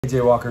Hey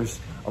Jaywalkers,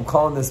 I'm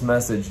calling this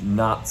message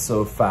Not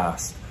So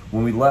Fast.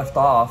 When we left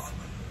off,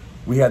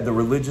 we had the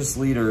religious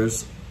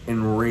leaders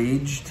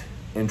enraged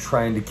and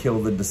trying to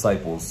kill the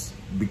disciples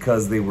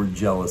because they were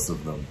jealous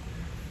of them.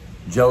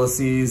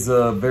 Jealousy is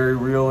a very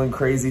real and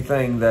crazy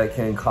thing that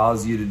can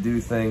cause you to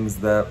do things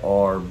that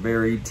are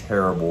very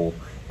terrible.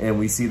 And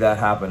we see that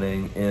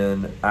happening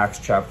in Acts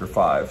chapter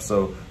 5.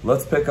 So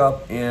let's pick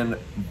up in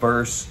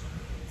verse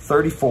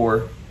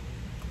 34.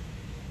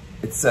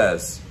 It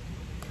says,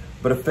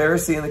 "But a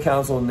Pharisee in the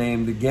council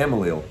named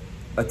Gamaliel,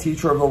 a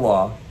teacher of the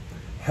law,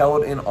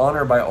 held in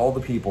honor by all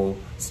the people,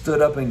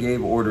 stood up and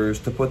gave orders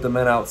to put the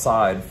men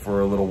outside for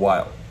a little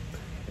while.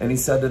 And he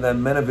said to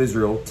them, 'Men of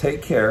Israel,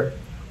 take care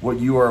what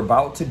you are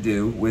about to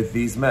do with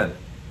these men.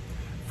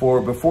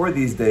 For before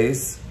these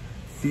days,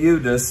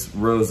 Theudas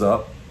rose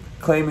up,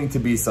 claiming to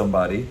be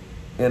somebody,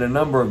 and a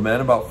number of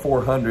men, about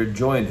 400,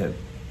 joined him.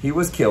 He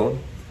was killed,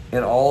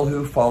 and all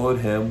who followed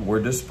him were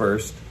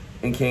dispersed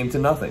and came to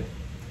nothing.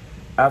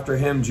 After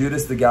him,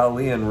 Judas the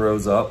Galilean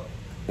rose up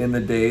in the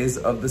days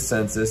of the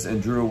census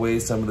and drew away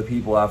some of the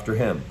people after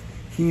him.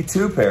 He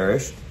too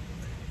perished,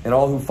 and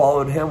all who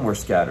followed him were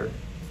scattered.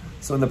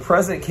 So in the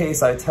present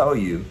case, I tell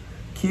you,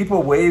 keep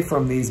away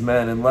from these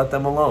men and let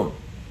them alone.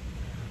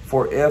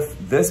 For if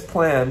this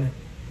plan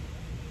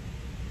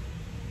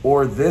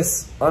or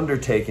this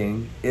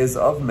undertaking is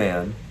of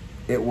man,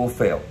 it will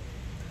fail.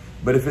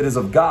 But if it is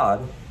of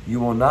God, you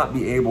will not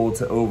be able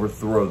to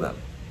overthrow them.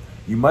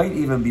 You might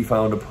even be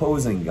found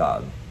opposing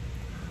God.'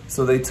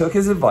 So they took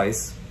his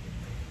advice,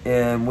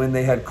 and when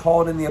they had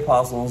called in the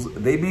apostles,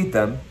 they beat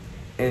them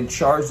and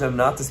charged them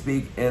not to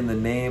speak in the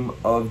name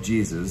of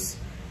Jesus,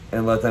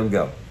 and let them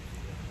go.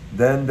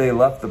 Then they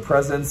left the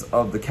presence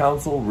of the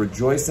council,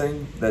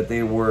 rejoicing that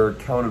they were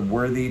counted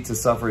worthy to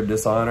suffer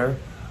dishonor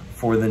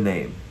for the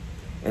name.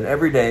 And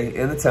every day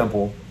in the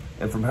temple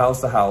and from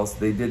house to house,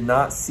 they did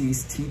not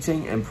cease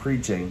teaching and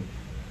preaching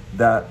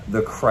that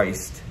the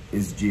Christ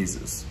is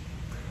Jesus."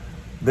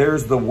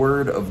 There's the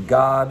word of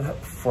God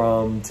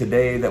from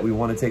today that we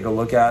want to take a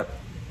look at.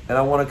 And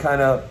I want to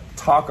kind of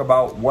talk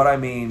about what I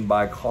mean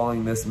by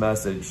calling this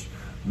message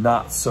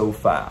Not So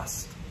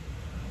Fast.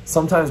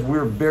 Sometimes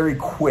we're very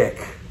quick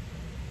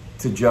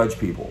to judge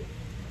people.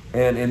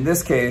 And in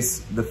this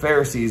case, the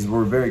Pharisees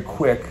were very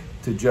quick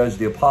to judge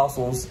the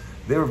apostles.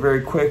 They were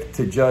very quick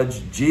to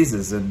judge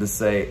Jesus and to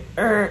say,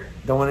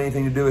 don't want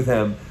anything to do with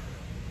him.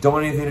 Don't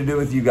want anything to do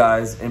with you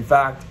guys. In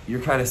fact, you're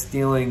kind of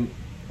stealing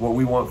what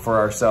we want for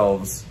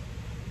ourselves.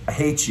 I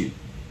hate you.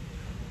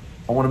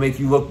 I want to make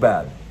you look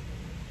bad.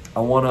 I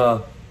want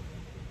to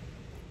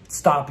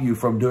stop you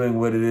from doing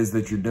what it is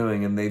that you're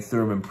doing. And they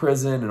threw him in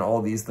prison, and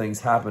all these things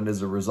happened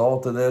as a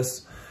result of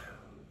this.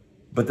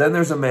 But then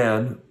there's a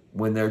man,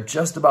 when they're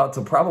just about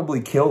to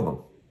probably kill them,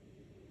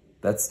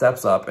 that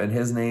steps up, and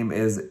his name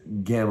is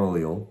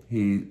Gamaliel.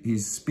 He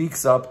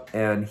speaks up,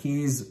 and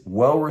he's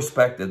well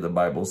respected, the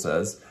Bible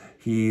says.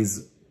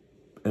 He's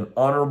an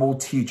honorable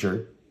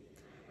teacher.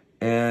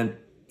 And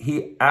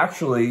he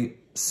actually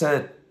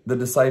sent the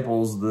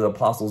disciples, the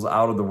apostles,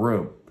 out of the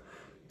room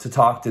to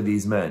talk to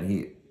these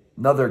men.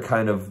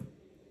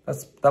 That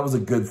was a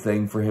good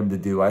thing for him to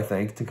do, I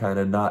think, to kind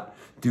of not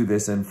do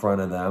this in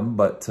front of them,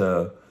 but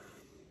to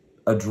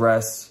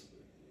address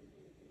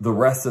the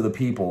rest of the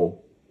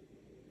people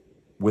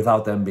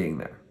without them being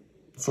there.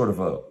 Sort of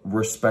a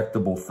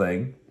respectable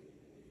thing.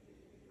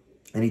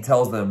 And he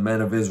tells them, "Men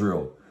of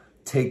Israel,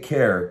 take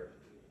care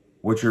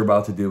what you're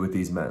about to do with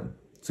these men."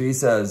 So he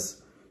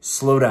says,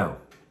 slow down.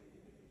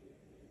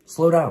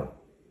 Slow down.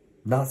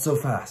 Not so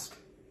fast.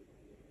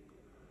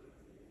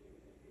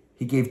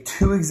 He gave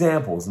two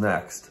examples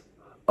next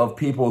of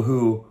people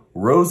who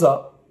rose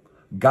up,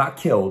 got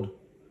killed,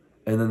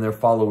 and then their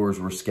followers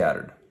were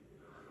scattered.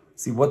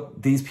 See,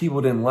 what these people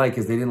didn't like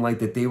is they didn't like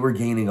that they were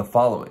gaining a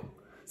following.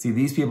 See,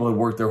 these people had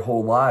worked their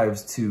whole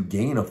lives to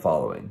gain a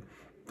following.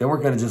 They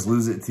weren't going to just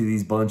lose it to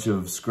these bunch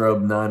of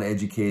scrub,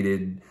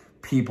 non-educated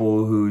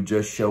people who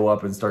just show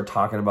up and start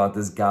talking about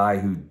this guy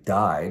who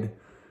died,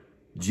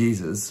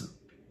 Jesus.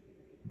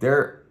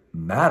 They're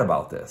mad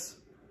about this.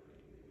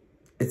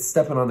 It's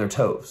stepping on their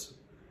toes.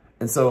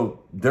 And so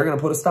they're going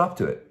to put a stop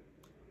to it.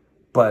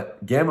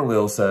 But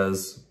Gamaliel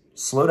says,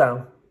 slow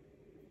down.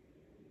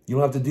 You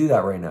don't have to do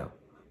that right now.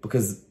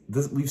 Because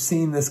we've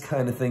seen this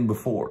kind of thing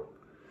before.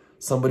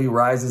 Somebody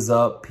rises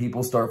up,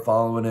 people start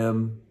following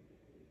him,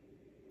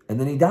 and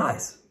then he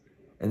dies.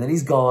 And then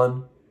he's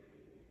gone.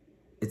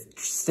 It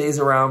stays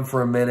around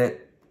for a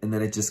minute, and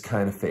then it just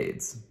kind of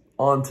fades.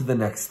 On to the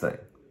next thing,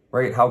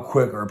 right? How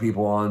quick are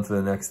people on to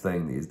the next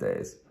thing these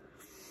days?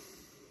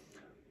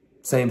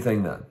 Same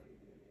thing then.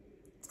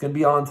 It's going to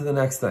be on to the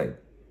next thing.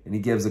 And he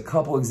gives a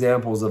couple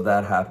examples of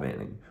that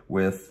happening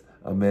with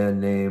a man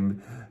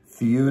named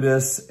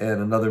Theudas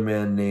and another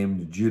man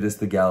named Judas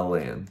the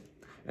Galilean.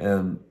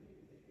 And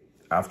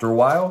after a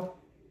while,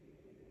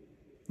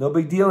 no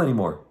big deal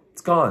anymore.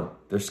 It's gone.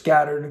 They're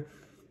scattered.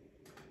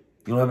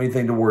 You don't have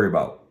anything to worry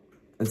about.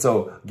 And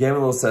so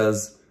Gamaliel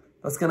says,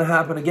 that's going to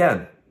happen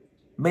again.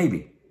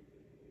 Maybe.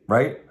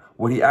 Right?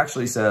 What he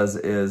actually says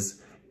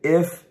is,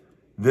 if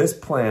this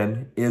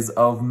plan is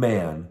of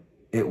man,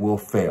 it will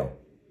fail.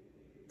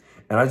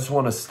 And I just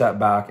want to step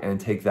back and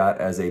take that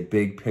as a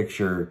big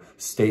picture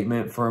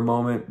statement for a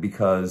moment,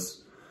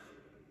 because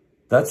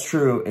that's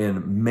true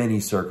in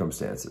many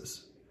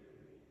circumstances.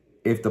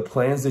 If the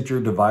plans that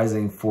you're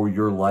devising for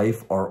your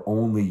life are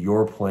only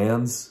your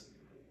plans,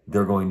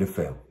 they're going to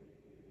fail.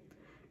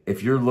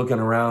 If you're looking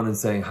around and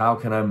saying, how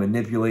can I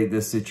manipulate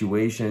this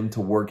situation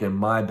to work in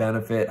my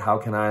benefit? How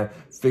can I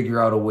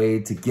figure out a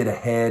way to get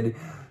ahead?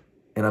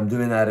 And I'm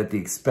doing that at the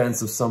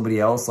expense of somebody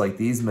else, like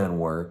these men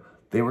were.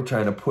 They were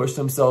trying to push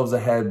themselves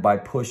ahead by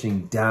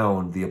pushing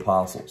down the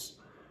apostles.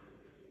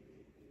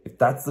 If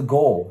that's the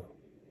goal,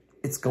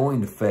 it's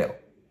going to fail.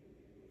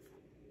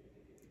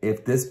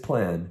 If this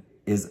plan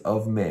is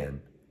of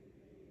man,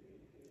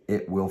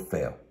 it will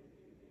fail.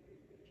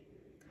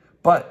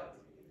 But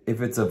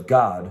if it's of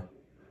God,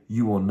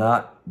 you will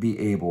not be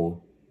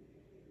able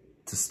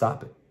to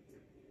stop it.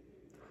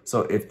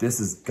 So if this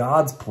is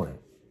God's plan,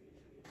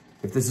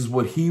 if this is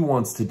what he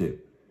wants to do,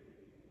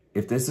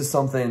 if this is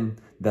something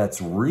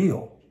that's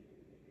real,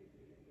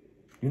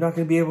 you're not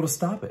going to be able to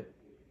stop it.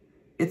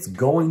 It's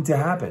going to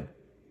happen.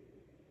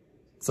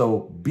 So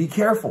be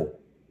careful,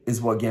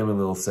 is what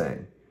Gamaliel is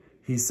saying.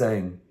 He's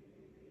saying,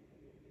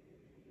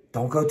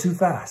 don't go too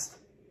fast.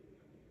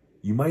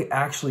 You might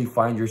actually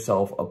find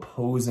yourself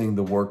opposing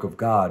the work of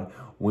God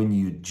when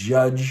you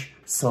judge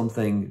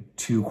something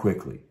too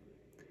quickly.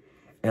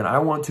 And I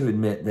want to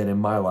admit that in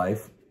my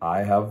life,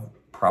 I have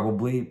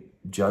probably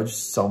judged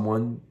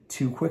someone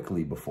too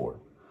quickly before.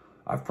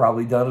 I've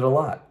probably done it a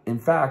lot. In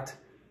fact,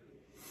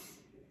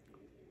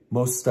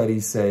 most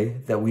studies say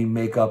that we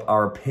make up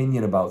our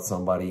opinion about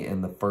somebody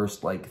in the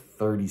first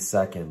 30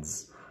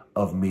 seconds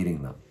of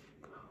meeting them,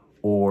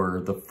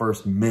 or the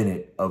first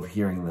minute of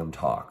hearing them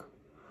talk.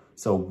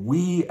 So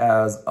we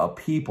as a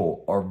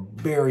people are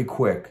very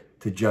quick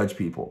to judge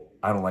people.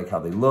 I don't like how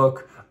they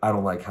look. I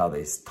don't like how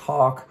they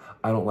talk.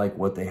 I don't like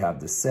what they have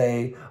to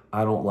say.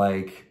 I don't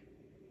like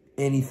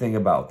anything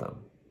about them.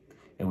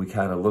 And we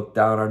kind of look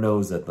down our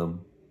nose at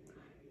them,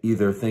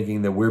 either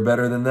thinking that we're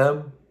better than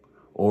them,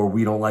 or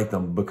we don't like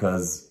them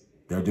because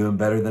they're doing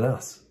better than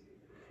us.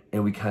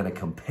 And we kind of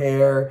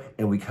compare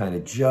and we kind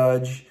of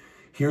judge.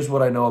 Here's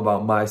what I know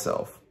about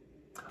myself.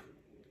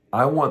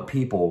 I want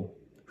people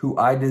who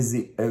I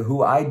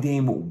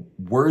deem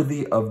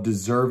worthy of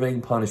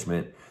deserving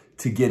punishment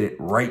to get it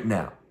right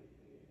now.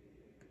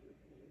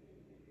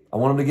 I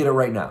want them to get it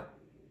right now.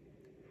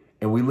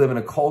 And we live in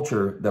a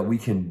culture that we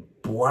can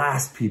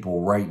blast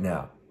people right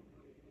now.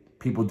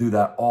 People do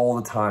that all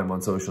the time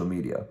on social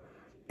media.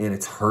 And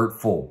it's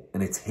hurtful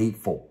and it's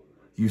hateful.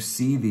 You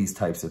see these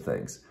types of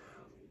things.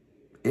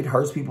 It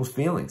hurts people's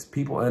feelings.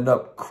 People end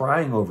up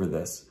crying over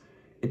this.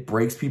 It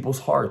breaks people's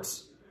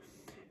hearts.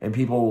 And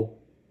people,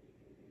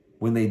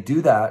 when they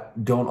do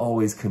that, don't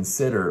always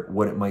consider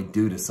what it might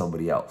do to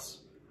somebody else.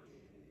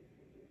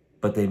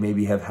 But they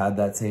maybe have had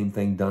that same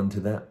thing done to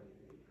them,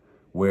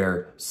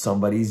 where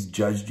somebody's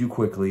judged you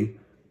quickly.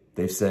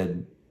 They've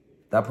said,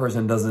 that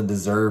person doesn't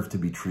deserve to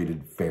be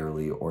treated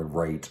fairly or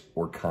right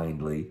or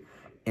kindly.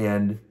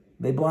 And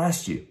they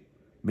blast you.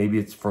 Maybe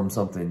it's from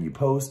something you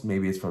post.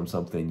 Maybe it's from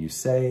something you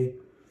say.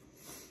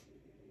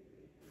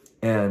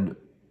 And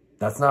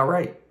that's not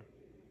right.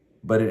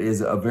 But it is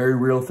a very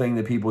real thing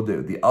that people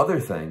do. The other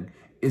thing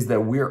is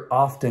that we're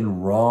often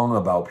wrong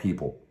about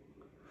people.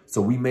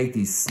 So we make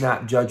these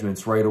snap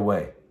judgments right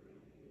away.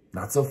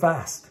 Not so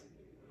fast.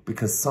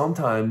 Because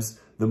sometimes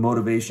the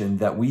motivation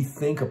that we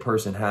think a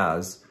person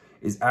has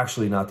is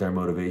actually not their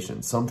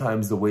motivation.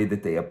 Sometimes the way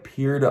that they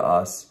appear to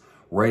us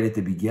right at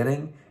the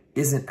beginning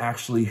isn't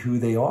actually who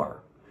they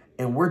are.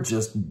 And we're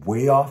just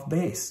way off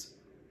base.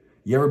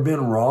 You ever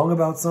been wrong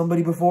about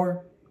somebody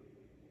before?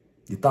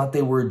 You thought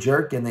they were a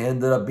jerk and they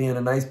ended up being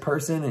a nice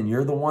person and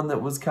you're the one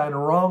that was kind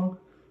of wrong?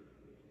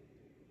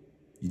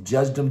 You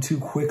judged them too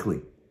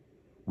quickly.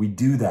 We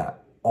do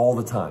that all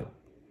the time.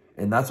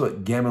 And that's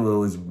what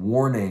Gamaliel is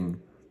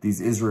warning these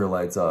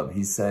Israelites of.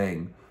 He's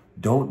saying,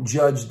 don't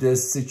judge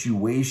this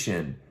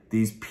situation,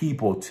 these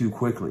people, too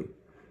quickly.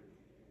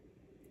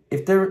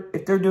 If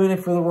they're doing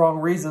it for the wrong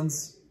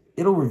reasons,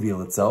 it'll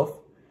reveal itself.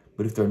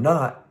 But if they're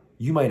not,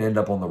 you might end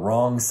up on the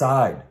wrong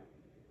side.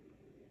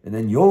 And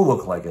then you'll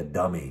look like a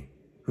dummy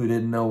who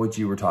didn't know what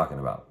you were talking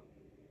about.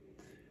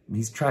 And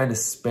he's trying to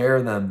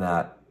spare them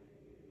that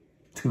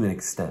to an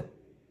extent.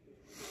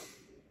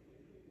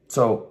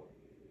 So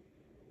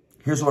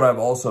here's what I've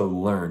also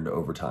learned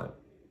over time.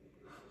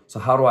 So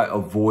how do I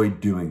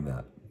avoid doing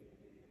that?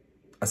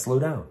 I slow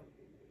down,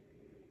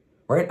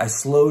 right? I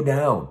slow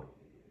down.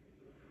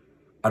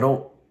 I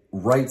don't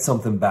write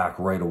something back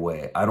right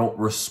away. I don't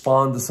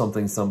respond to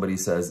something somebody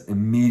says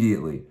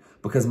immediately,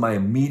 because my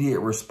immediate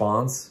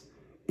response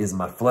is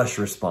my flesh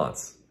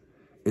response.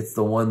 It's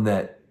the one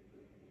that,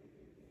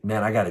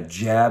 man, I got a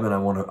jab and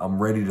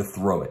I'm ready to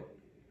throw it.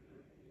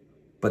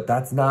 But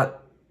that's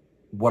not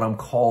what I'm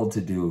called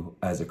to do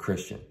as a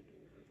Christian.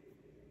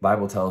 The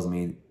Bible tells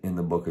me in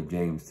the book of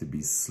James to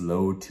be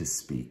slow to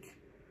speak.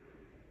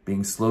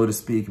 Being slow to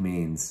speak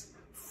means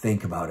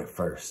think about it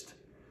first.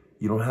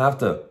 You don't have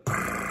to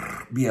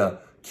be a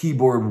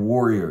keyboard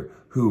warrior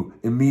who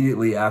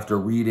immediately after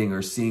reading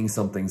or seeing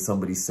something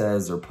somebody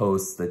says or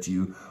posts that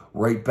you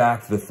write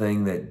back the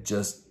thing that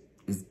just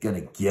is going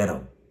to get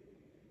them.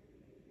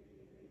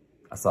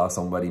 I saw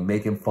somebody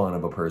making fun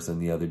of a person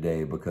the other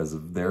day because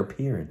of their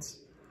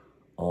appearance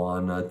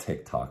on a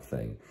TikTok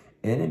thing.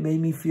 And it made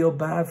me feel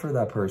bad for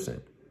that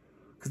person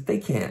because they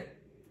can't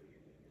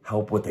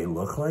help what they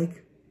look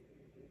like.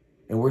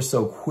 And we're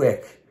so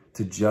quick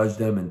to judge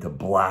them and to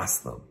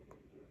blast them.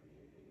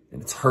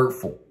 And it's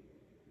hurtful.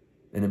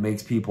 And it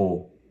makes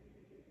people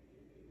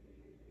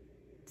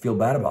feel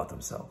bad about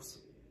themselves.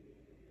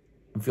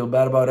 And feel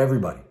bad about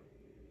everybody.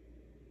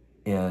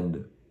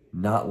 And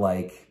not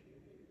like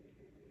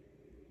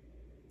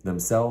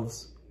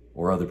themselves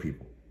or other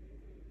people.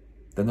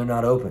 Then they're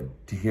not open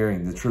to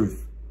hearing the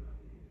truth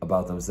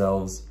about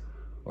themselves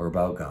or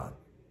about God.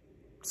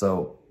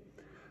 So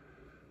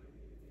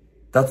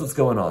that's what's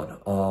going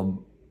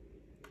on.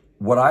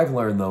 What I've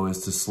learned, though,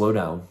 is to slow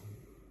down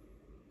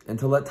and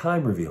to let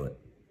time reveal it,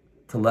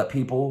 to let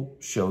people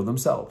show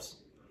themselves.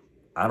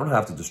 I don't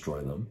have to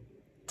destroy them.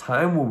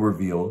 Time will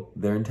reveal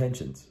their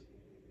intentions.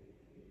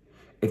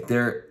 If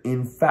they're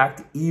in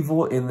fact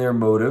evil in their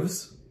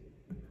motives,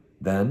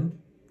 then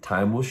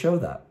time will show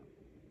that.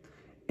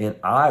 And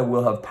I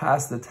will have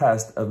passed the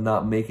test of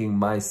not making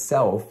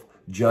myself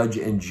judge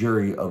and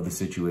jury of the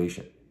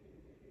situation.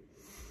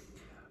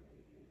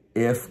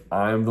 If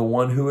I'm the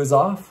one who is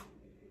off,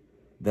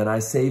 then I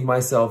save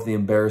myself the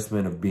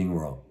embarrassment of being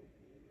wrong.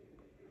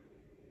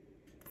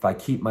 If I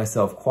keep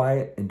myself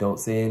quiet and don't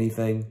say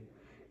anything,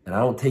 and I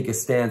don't take a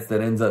stance that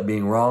ends up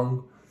being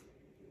wrong,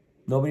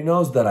 nobody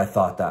knows that I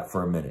thought that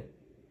for a minute.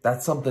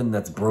 That's something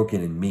that's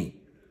broken in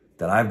me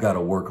that I've got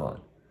to work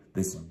on.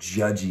 This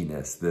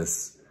judginess,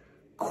 this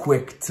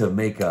quick to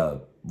make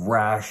a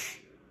rash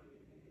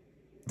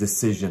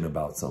decision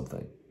about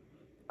something.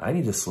 I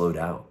need to slow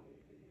down.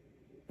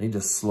 I need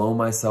to slow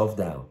myself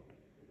down.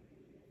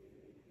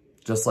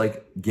 Just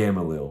like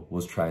Gamaliel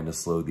was trying to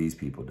slow these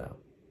people down.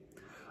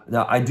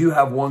 Now, I do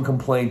have one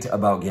complaint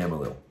about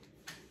Gamaliel,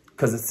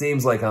 because it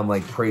seems like I'm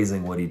like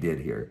praising what he did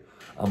here.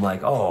 I'm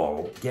like,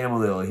 oh,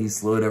 Gamaliel, he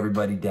slowed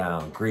everybody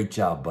down. Great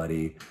job,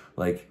 buddy.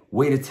 Like,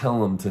 way to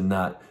tell him to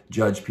not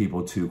judge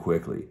people too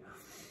quickly.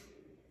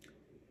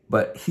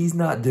 But he's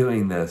not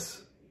doing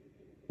this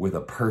with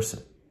a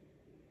person.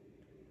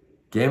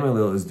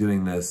 Gamaliel is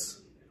doing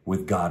this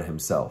with God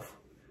himself,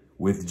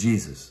 with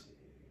Jesus.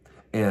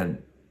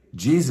 And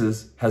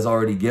Jesus has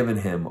already given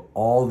him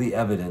all the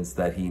evidence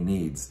that he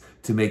needs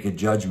to make a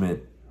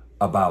judgment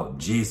about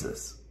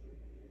Jesus.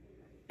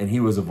 And he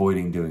was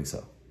avoiding doing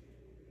so.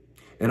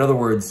 In other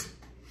words,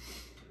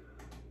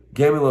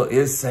 Gamaliel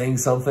is saying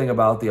something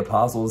about the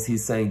apostles.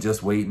 He's saying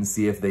just wait and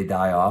see if they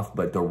die off.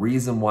 But the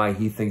reason why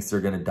he thinks they're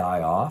going to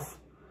die off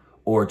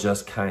or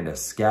just kind of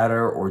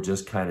scatter or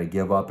just kind of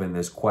give up in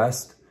this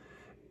quest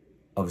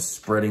of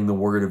spreading the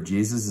word of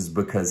Jesus is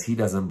because he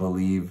doesn't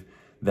believe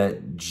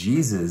that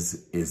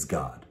Jesus is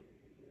God.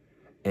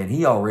 And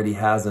he already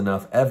has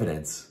enough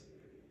evidence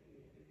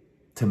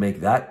to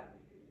make that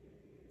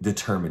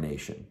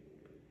determination.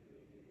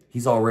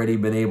 He's already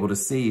been able to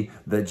see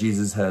that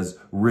Jesus has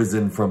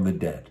risen from the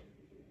dead.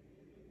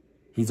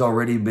 He's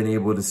already been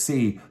able to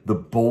see the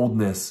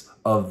boldness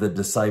of the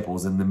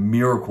disciples and the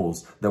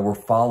miracles that were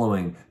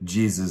following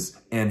Jesus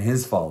and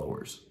his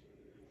followers.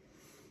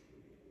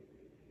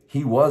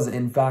 He was,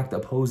 in fact,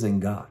 opposing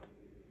God.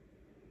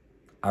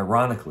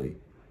 Ironically,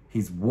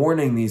 he's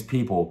warning these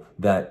people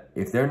that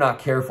if they're not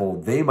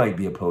careful, they might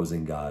be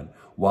opposing God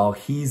while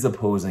he's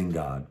opposing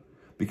God.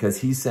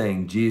 Because he's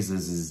saying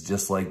Jesus is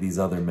just like these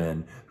other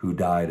men who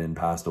died and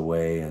passed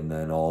away and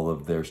then all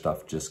of their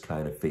stuff just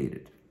kind of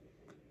faded.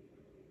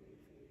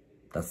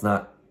 That's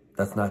not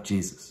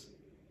Jesus.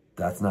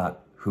 That's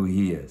not who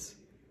he is.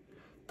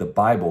 The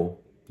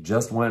Bible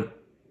just went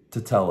to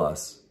tell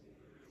us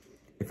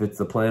if it's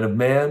the plan of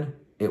man,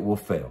 it will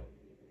fail.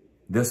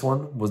 This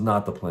one was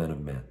not the plan of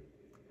man.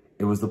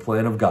 It was the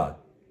plan of God.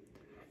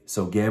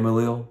 So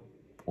Gamaliel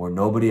or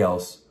nobody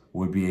else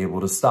would be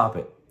able to stop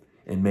it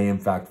and may in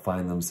fact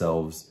find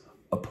themselves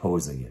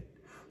opposing it.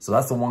 So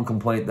that's the one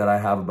complaint that I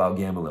have about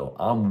Gamaliel.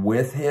 I'm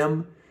with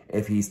him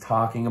if he's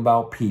talking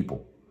about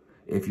people.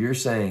 If you're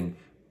saying,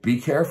 be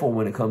careful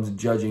when it comes to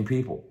judging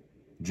people.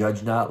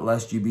 Judge not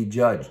lest you be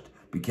judged.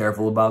 Be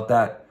careful about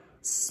that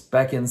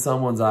speck in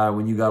someone's eye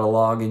when you got a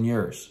log in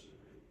yours.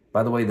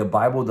 By the way, the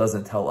Bible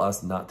doesn't tell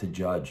us not to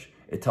judge.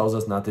 It tells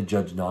us not to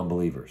judge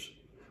non-believers.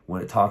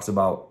 When it talks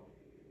about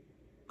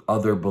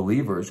other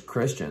believers,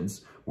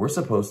 Christians, we're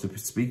supposed to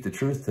speak the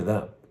truth to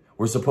them.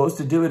 We're supposed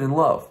to do it in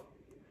love,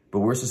 but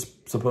we're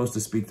supposed to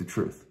speak the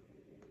truth.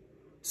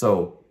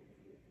 So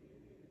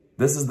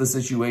this is the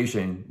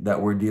situation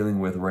that we're dealing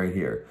with right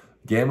here.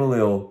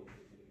 Gamaliel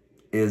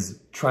is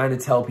trying to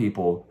tell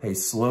people, hey,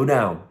 slow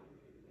down.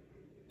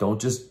 Don't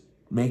just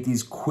make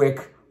these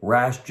quick,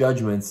 rash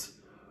judgments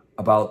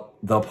about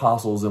the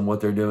apostles and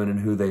what they're doing and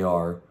who they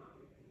are.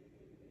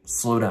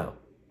 Slow down,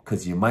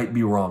 because you might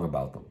be wrong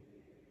about them.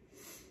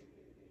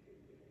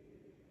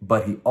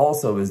 But he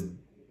also is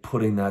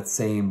putting that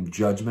same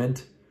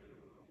judgment,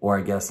 or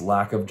I guess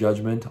lack of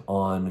judgment,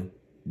 on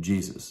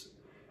Jesus.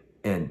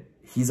 And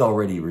he's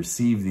already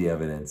received the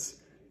evidence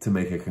to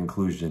make a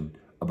conclusion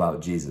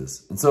about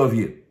Jesus. And so have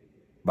you,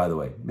 by the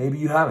way. Maybe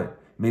you haven't.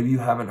 Maybe you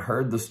haven't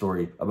heard the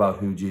story about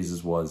who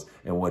Jesus was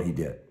and what he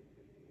did.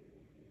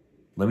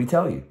 Let me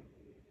tell you.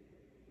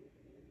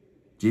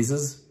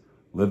 Jesus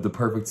lived a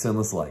perfect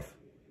sinless life.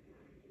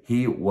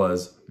 He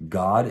was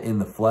God in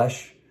the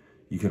flesh.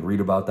 You can read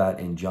about that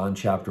in John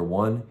chapter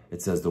 1.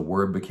 It says, the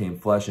Word became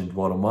flesh and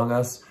dwelt among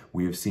us.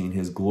 We have seen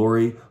his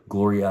glory,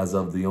 glory as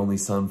of the only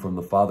Son from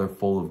the Father,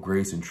 full of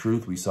grace and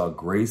truth. We saw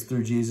grace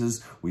through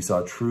Jesus. We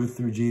saw truth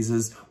through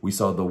Jesus. We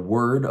saw the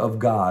Word of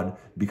God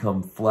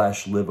become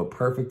flesh, live a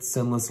perfect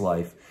sinless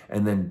life,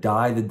 and then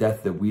die the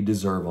death that we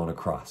deserve on a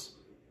cross.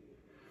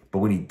 But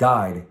when he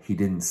died, he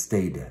didn't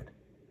stay dead.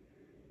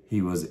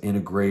 He was in a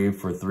grave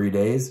for 3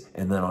 days,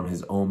 and then on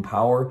his own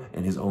power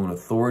and his own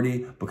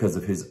authority, because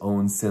of his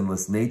own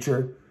sinless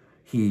nature,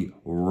 he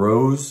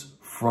rose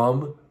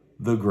from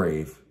the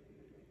grave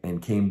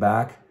and came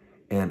back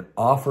and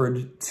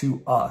offered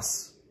to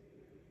us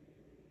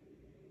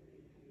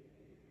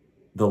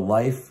the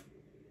life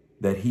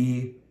that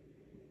he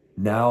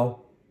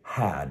now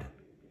had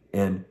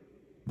and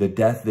the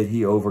death that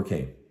he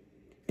overcame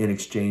in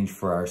exchange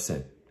for our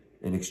sin,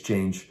 in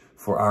exchange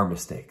for our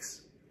mistakes.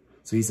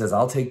 So he says,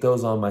 I'll take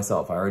those on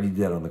myself. I already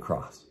did on the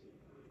cross.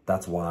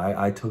 That's why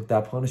I took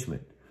that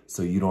punishment,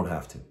 so you don't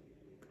have to.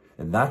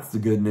 And that's the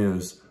good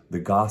news, the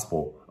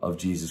gospel of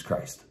Jesus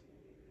Christ.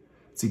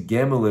 See,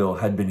 Gamaliel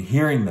had been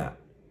hearing that.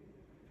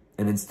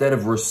 And instead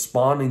of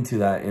responding to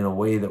that in a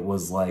way that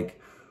was like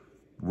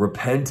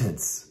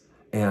repentance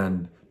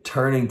and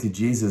turning to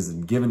Jesus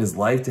and giving his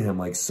life to him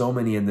like so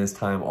many in this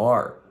time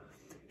are,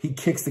 he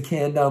kicks the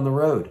can down the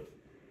road.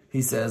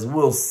 He says,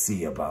 we'll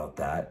see about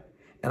that.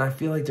 And I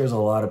feel like there's a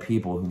lot of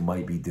people who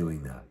might be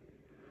doing that.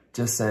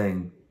 Just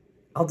saying,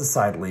 I'll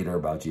decide later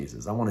about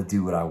Jesus. I want to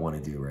do what I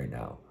want to do right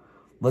now.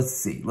 Let's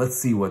see. Let's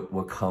see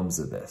what comes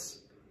of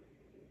this.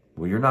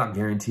 Well, you're not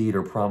guaranteed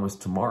or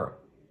promised tomorrow.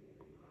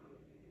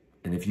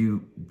 And if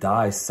you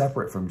die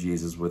separate from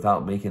Jesus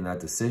without making that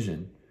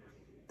decision,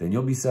 then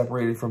you'll be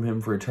separated from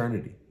him for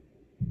eternity.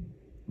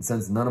 And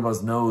since none of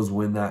us knows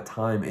when that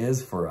time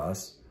is for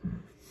us,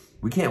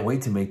 we can't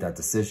wait to make that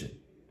decision.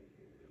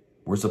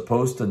 We're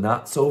supposed to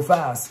not so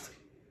fast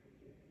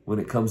when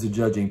it comes to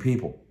judging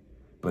people.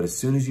 But as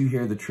soon as you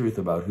hear the truth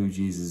about who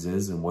Jesus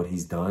is and what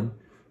he's done,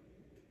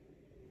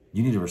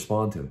 you need to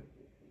respond to it.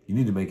 You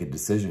need to make a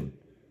decision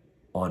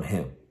on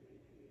him.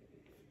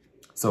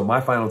 So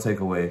my final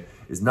takeaway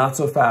is not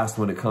so fast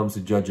when it comes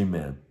to judging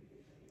man,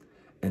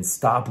 and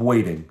stop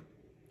waiting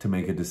to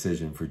make a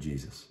decision for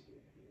Jesus.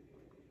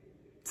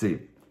 See,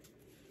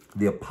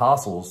 the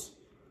apostles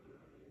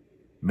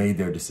made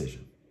their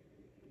decision.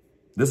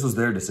 This was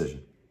their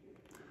decision.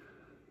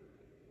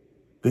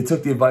 They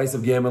took the advice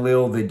of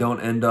Gamaliel. They don't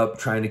end up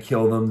trying to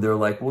kill them. They're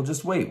like, well,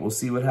 just wait. We'll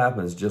see what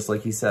happens. Just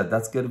like he said,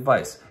 that's good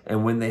advice.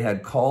 And when they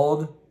had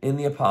called in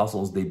the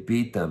apostles, they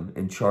beat them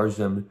and charged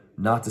them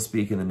not to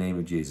speak in the name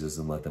of Jesus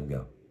and let them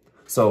go.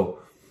 So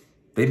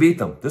they beat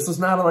them. This was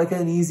not like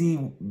an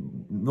easy,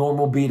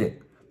 normal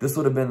beating. This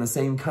would have been the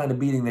same kind of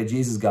beating that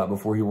Jesus got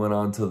before he went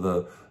on to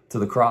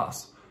the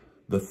cross.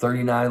 The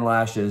 39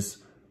 lashes,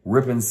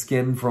 ripping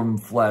skin from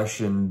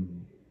flesh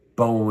and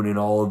bone and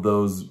all of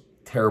those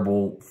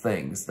terrible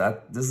things.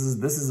 This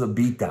is a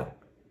beatdown.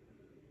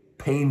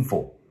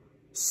 Painful,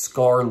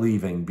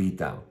 scar-leaving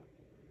beatdown.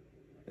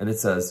 And it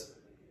says,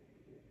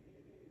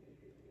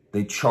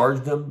 they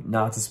charged them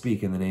not to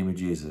speak in the name of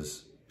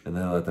Jesus, and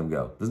then let them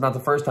go. This is not the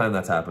first time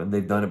that's happened.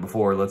 They've done it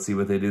before. Let's see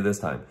what they do this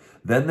time.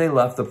 Then they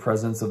left the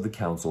presence of the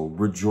council,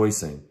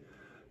 rejoicing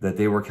that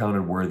they were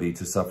counted worthy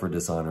to suffer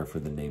dishonor for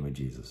the name of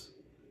Jesus.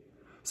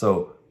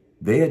 So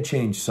they had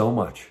changed so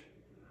much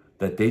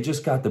that they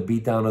just got the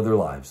beat down of their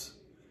lives.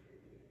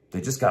 They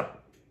just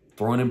got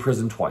thrown in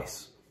prison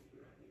twice.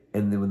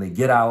 And then when they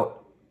get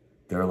out,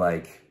 they're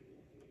like,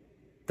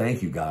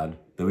 thank you, God,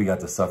 that we got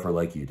to suffer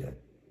like you did.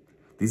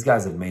 These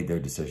guys have made their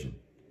decision.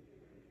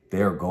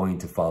 They are going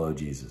to follow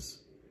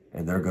Jesus,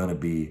 and they're going to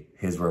be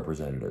his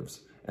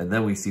representatives. And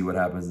then we see what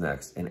happens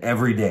next. And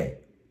every day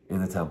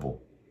in the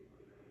temple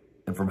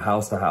and from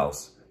house to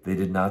house, they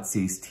did not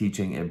cease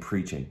teaching and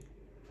preaching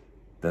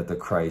that the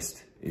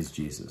Christ is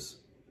Jesus.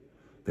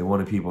 They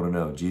wanted people to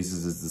know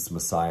Jesus is this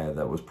Messiah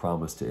that was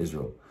promised to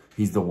Israel.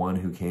 He's the one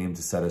who came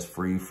to set us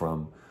free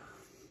from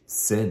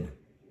sin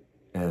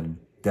and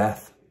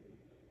death.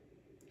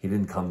 He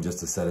didn't come just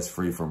to set us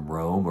free from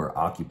Rome or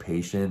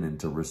occupation and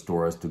to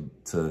restore us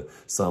to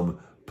some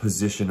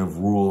position of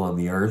rule on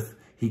the earth.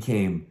 He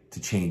came to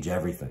change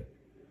everything,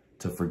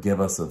 to forgive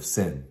us of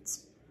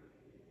sins,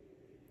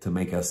 to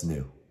make us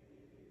new,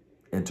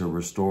 and to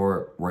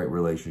restore right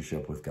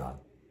relationship with God.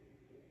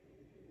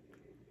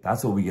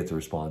 That's what we get to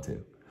respond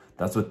to.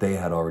 That's what they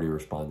had already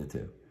responded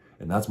to.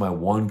 And that's my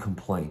one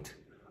complaint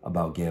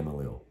about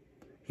Gamaliel.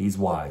 He's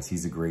wise.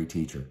 He's a great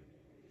teacher.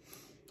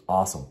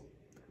 Awesome.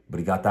 But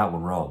he got that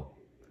one wrong.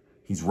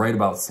 He's right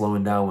about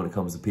slowing down when it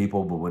comes to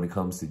people, but when it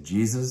comes to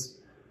Jesus,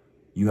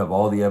 You have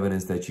all the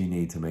evidence that you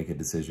need to make a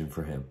decision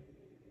for him.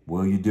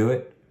 Will you do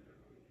it?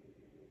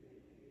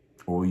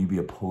 Or will you be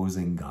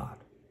opposing God?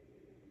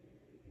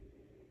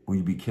 Will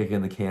you be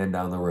kicking the can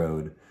down the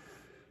road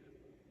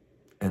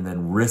and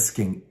then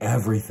risking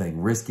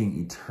everything,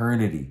 risking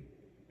eternity?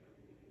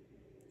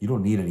 You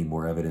don't need any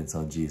more evidence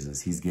on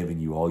Jesus. He's given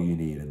you all you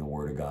need in the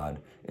Word of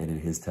God and in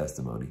his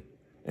testimony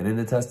and in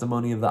the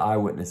testimony of the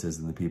eyewitnesses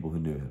and the people who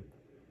knew him.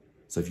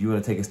 So if you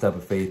want to take a step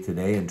of faith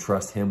today and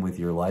trust him with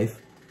your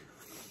life,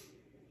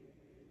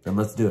 then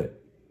let's do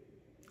it.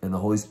 And the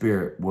Holy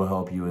Spirit will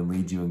help you and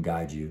lead you and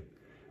guide you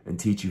and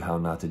teach you how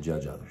not to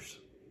judge others.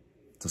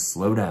 To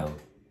slow down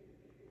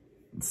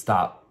and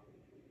stop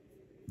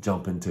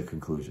jumping to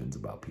conclusions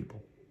about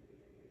people.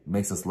 It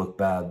makes us look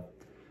bad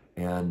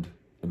and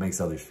it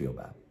makes others feel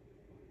bad.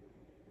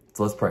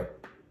 So let's pray.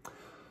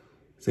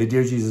 Say,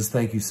 dear Jesus,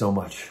 thank you so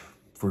much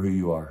for who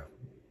you are.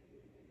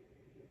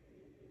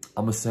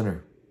 I'm a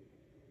sinner.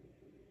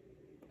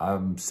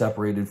 I'm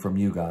separated from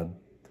you, God,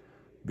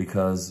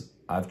 because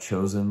I've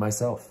chosen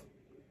myself.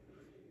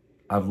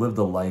 I've lived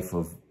a life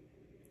of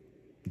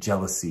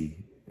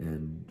jealousy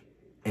and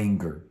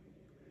anger.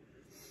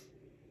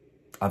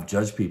 I've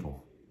judged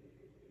people.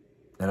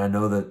 And I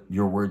know that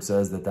your word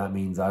says that that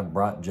means I've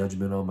brought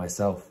judgment on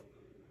myself.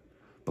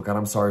 But God,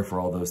 I'm sorry for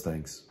all those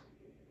things.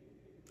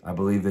 I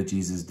believe that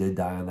Jesus did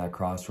die on that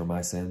cross for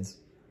my sins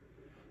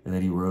and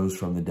that he rose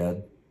from the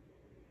dead.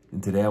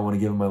 And today I want to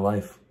give him my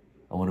life.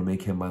 I want to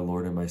make him my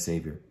Lord and my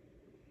Savior.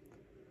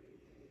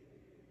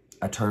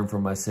 I turn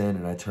from my sin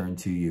and I turn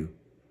to you.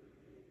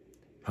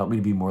 Help me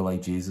to be more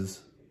like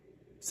Jesus.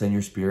 Send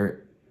your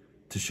Spirit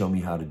to show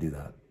me how to do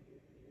that.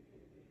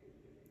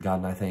 God,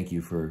 and I thank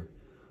you for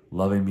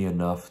loving me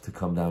enough to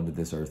come down to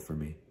this earth for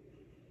me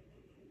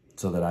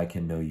so that I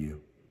can know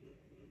you.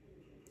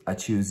 I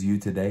choose you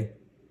today,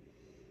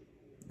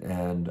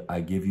 and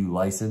I give you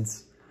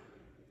license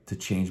to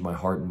change my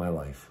heart and my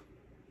life.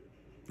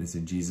 It's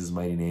in Jesus'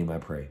 mighty name I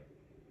pray.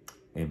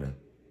 Amen.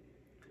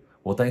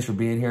 Well, thanks for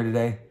being here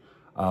today.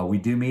 We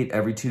do meet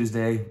every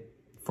Tuesday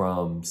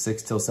from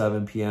 6 till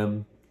 7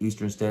 p.m.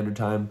 Eastern Standard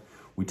Time.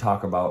 We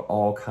talk about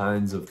all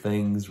kinds of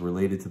things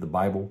related to the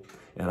Bible,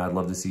 and I'd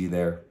love to see you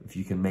there. If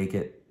you can make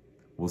it,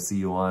 we'll see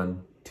you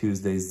on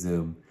Tuesday's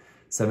Zoom.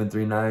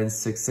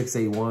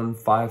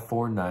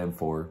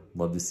 739-6681-5494.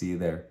 Love to see you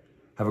there.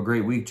 Have a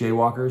great week,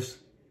 Jaywalkers,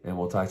 and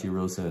we'll talk to you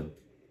real soon.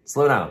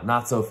 Slow down,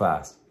 not so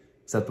fast,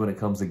 except when it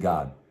comes to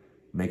God.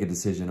 Make a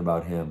decision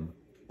about him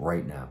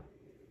right now.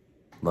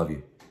 Love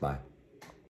you. Bye.